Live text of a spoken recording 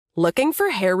Looking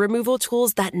for hair removal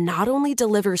tools that not only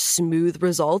deliver smooth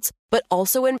results, but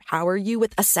also empower you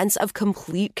with a sense of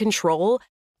complete control?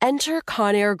 Enter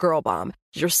Conair Girl Bomb,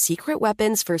 your secret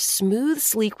weapons for smooth,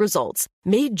 sleek results,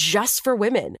 made just for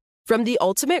women. From the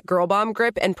ultimate Girl Bomb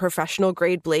grip and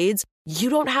professional-grade blades, you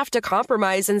don't have to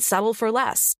compromise and settle for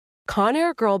less.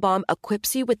 Conair Girl Bomb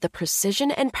equips you with the precision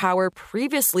and power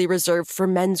previously reserved for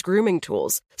men's grooming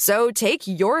tools. So take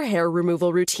your hair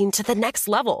removal routine to the next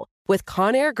level with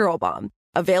Conair Girl Bomb.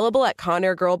 Available at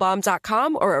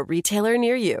ConairGirlBomb.com or a retailer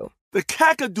near you. The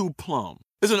Kakadu plum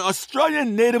is an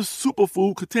Australian native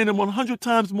superfood containing 100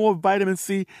 times more vitamin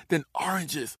C than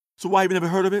oranges. So why have you never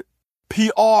heard of it?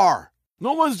 PR.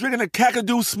 No one's drinking a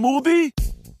Kakadu smoothie?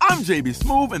 I'm JB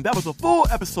Smoove, and that was a full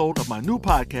episode of my new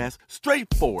podcast,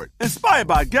 Straightforward, inspired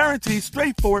by guaranteed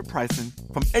straightforward pricing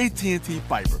from AT&T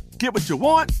Fiber. Get what you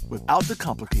want without the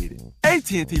complicated.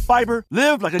 AT&T Fiber,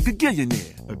 live like a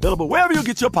gigillionaire. Available wherever you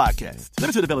get your podcasts.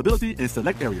 Limited availability in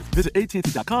select areas. Visit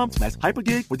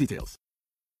AT&T.com/hypergig for details.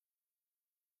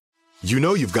 You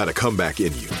know you've got a comeback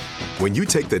in you. When you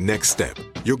take the next step,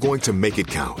 you're going to make it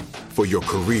count. For your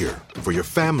career, for your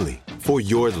family, for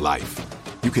your life.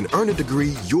 You can earn a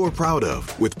degree you're proud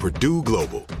of with Purdue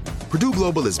Global. Purdue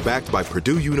Global is backed by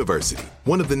Purdue University,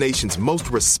 one of the nation's most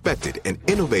respected and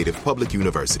innovative public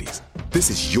universities.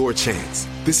 This is your chance.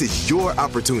 This is your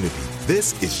opportunity.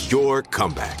 This is your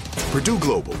comeback. Purdue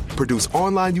Global, Purdue's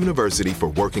online university for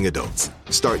working adults.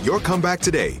 Start your comeback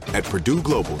today at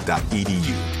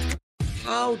purdueglobal.edu.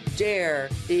 How dare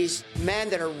these men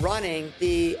that are running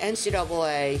the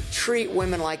NCAA treat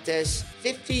women like this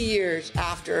 50 years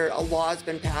after a law has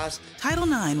been passed? Title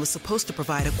IX was supposed to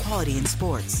provide equality in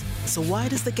sports. So why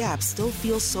does the gap still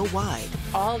feel so wide?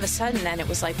 All of a sudden, then it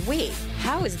was like, wait,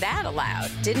 how is that allowed?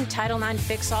 Didn't Title IX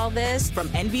fix all this? From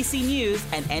NBC News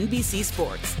and NBC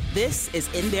Sports, this is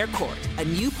In Their Court, a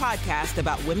new podcast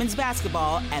about women's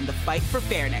basketball and the fight for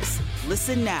fairness.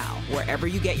 Listen now, wherever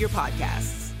you get your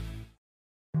podcasts.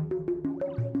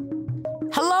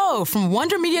 Hello from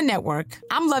Wonder Media Network.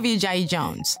 I'm Lovey Ajayi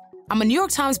Jones. I'm a New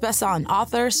York Times bestselling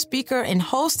author, speaker, and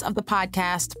host of the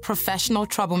podcast Professional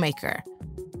Troublemaker.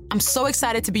 I'm so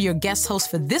excited to be your guest host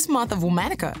for this month of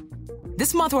Womanica.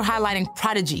 This month, we're highlighting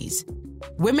prodigies,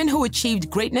 women who achieved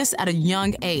greatness at a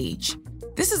young age.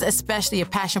 This is especially a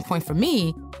passion point for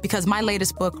me because my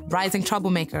latest book, Rising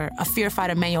Troublemaker, A Fear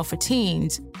Fighter Manual for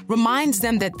Teens, reminds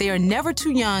them that they are never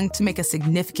too young to make a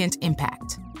significant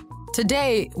impact.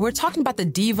 Today, we're talking about the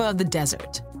diva of the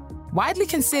desert. Widely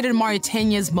considered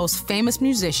Mauritania's most famous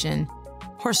musician,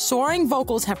 her soaring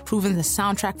vocals have proven the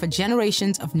soundtrack for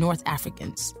generations of North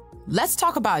Africans. Let's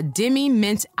talk about Demi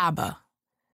Mint Abba.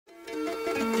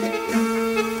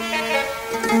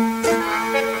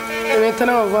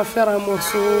 Maintenant, on va faire un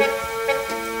morceau,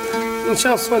 une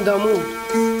chanson d'amour.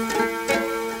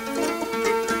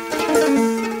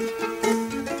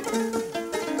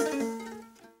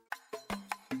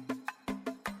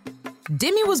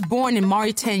 Demi was born in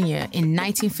Mauritania in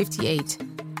 1958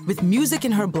 with music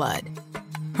in her blood.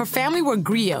 Her family were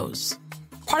griots,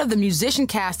 part of the musician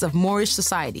caste of Moorish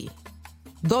society.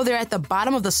 Though they're at the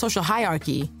bottom of the social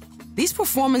hierarchy, these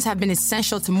performers have been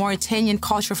essential to Mauritanian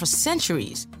culture for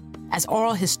centuries as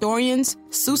oral historians,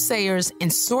 soothsayers,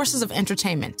 and sources of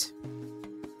entertainment.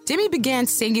 Demi began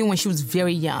singing when she was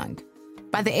very young.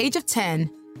 By the age of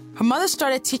 10, her mother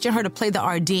started teaching her to play the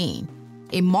ardeen,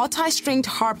 a multi-stringed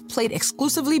harp played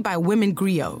exclusively by women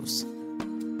griots.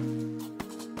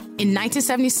 In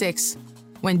 1976,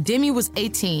 when Demi was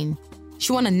 18,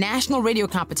 she won a national radio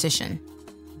competition.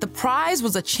 The prize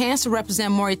was a chance to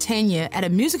represent Mauritania at a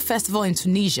music festival in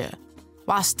Tunisia.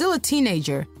 While still a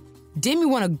teenager, Demi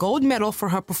won a gold medal for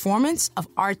her performance of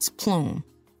Art's Plume.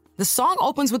 The song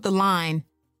opens with the line,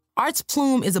 "Art's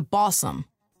plume is a balsam,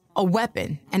 a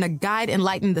weapon, and a guide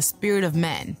enlightening the spirit of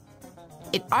men."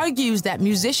 It argues that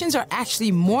musicians are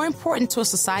actually more important to a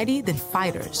society than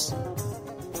fighters.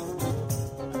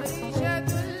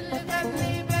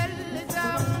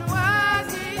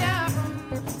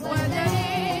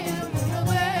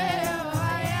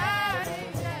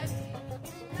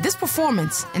 This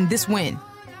performance and this win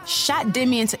shot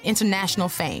Demi into international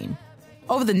fame.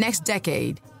 Over the next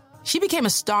decade, she became a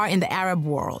star in the Arab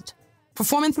world,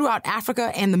 performing throughout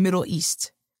Africa and the Middle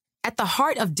East. At the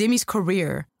heart of Demi's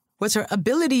career was her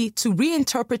ability to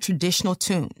reinterpret traditional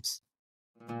tunes.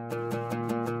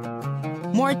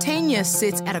 Mauritania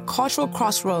sits at a cultural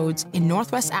crossroads in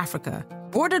Northwest Africa,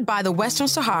 bordered by the Western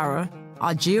Sahara,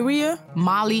 Algeria,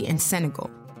 Mali, and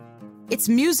Senegal. Its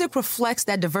music reflects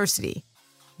that diversity,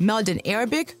 melding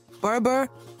Arabic, Berber,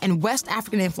 and West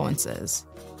African influences.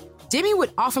 Demi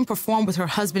would often perform with her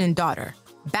husband and daughter,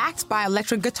 backed by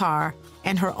electric guitar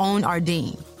and her own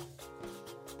Ardeen.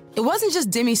 It wasn't just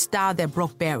Demi's style that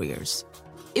broke barriers.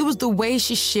 It was the way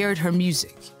she shared her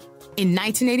music. In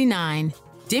 1989,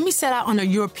 Demi set out on a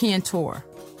European tour.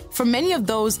 For many of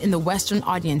those in the Western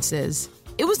audiences,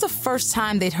 it was the first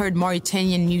time they'd heard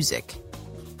Mauritanian music.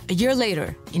 A year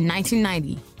later, in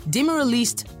 1990, Demi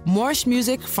released Moorish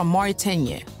music from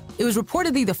Mauritania. It was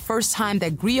reportedly the first time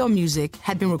that griot music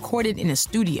had been recorded in a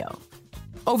studio.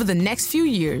 Over the next few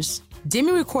years,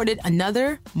 Demi recorded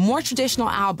another, more traditional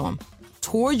album,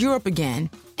 toured Europe again,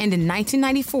 and in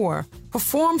 1994,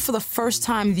 performed for the first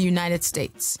time in the United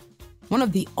States. One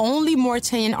of the only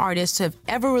Mauritanian artists to have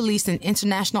ever released an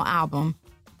international album,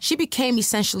 she became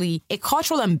essentially a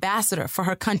cultural ambassador for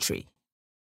her country.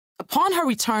 Upon her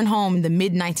return home in the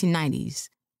mid-1990s,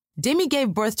 Demi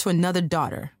gave birth to another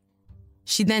daughter.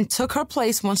 She then took her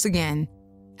place once again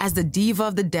as the diva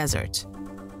of the desert.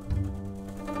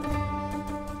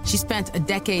 She spent a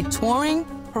decade touring,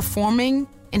 performing,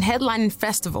 and headlining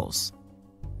festivals.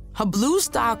 Her blues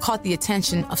style caught the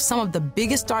attention of some of the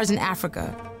biggest stars in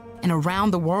Africa and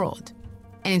around the world.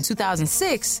 And in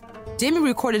 2006, Demi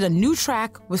recorded a new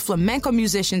track with flamenco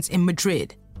musicians in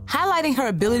Madrid, highlighting her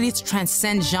ability to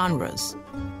transcend genres.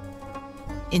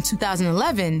 In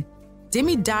 2011,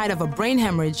 Demi died of a brain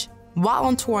hemorrhage while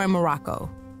on tour in Morocco.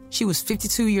 She was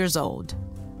 52 years old.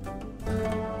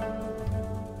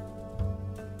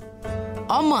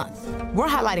 All month, we're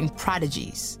highlighting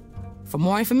prodigies. For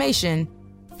more information,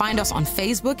 find us on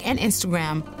Facebook and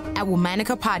Instagram at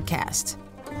Womanica Podcast.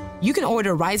 You can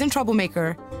order Rise and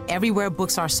Troublemaker everywhere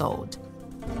books are sold.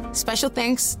 Special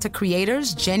thanks to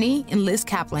creators Jenny and Liz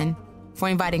Kaplan for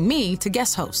inviting me to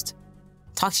guest host.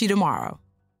 Talk to you tomorrow.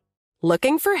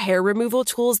 Looking for hair removal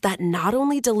tools that not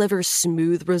only deliver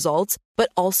smooth results,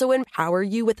 but also empower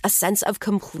you with a sense of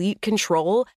complete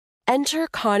control? Enter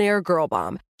Conair Girl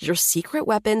Bomb, your secret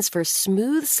weapons for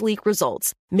smooth, sleek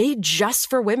results, made just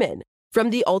for women.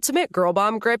 From the ultimate Girl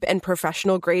Bomb grip and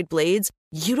professional-grade blades,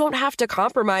 you don't have to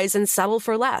compromise and settle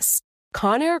for less.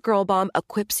 Conair Girl Bomb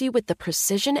equips you with the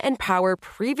precision and power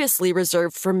previously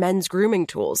reserved for men's grooming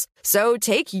tools. So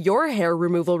take your hair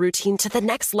removal routine to the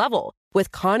next level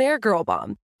with Conair Girl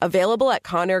Bomb. Available at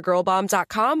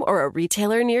ConairGirlBomb.com or a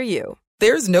retailer near you.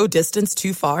 There's no distance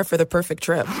too far for the perfect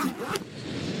trip.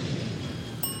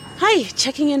 Hi,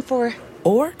 checking in for...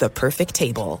 Or the perfect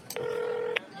table.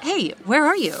 Hey, where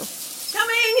are you?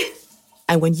 Coming!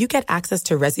 And when you get access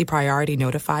to Resi Priority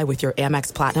Notify with your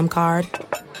Amex Platinum card...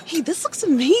 Hey, this looks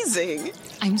amazing.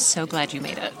 I'm so glad you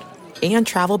made it. And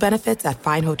travel benefits at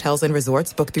fine hotels and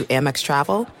resorts booked through Amex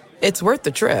Travel, it's worth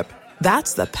the trip.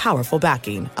 That's the powerful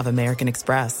backing of American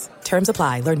Express. Terms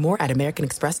apply. Learn more at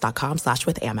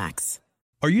americanexpress.com/withAmex.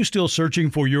 Are you still searching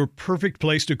for your perfect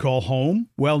place to call home?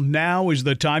 Well, now is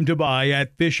the time to buy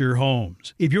at Fisher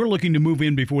Homes. If you're looking to move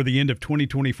in before the end of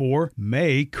 2024,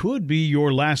 May could be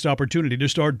your last opportunity to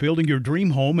start building your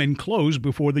dream home and close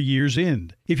before the year's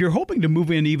end. If you're hoping to move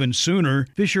in even sooner,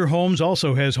 Fisher Homes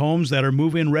also has homes that are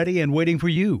move-in ready and waiting for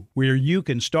you, where you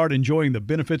can start enjoying the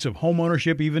benefits of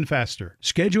homeownership even faster.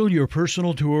 Schedule your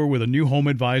personal tour with a new home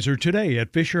advisor today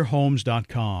at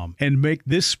FisherHomes.com and make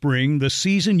this spring the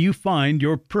season you find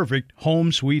your perfect home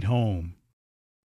sweet home.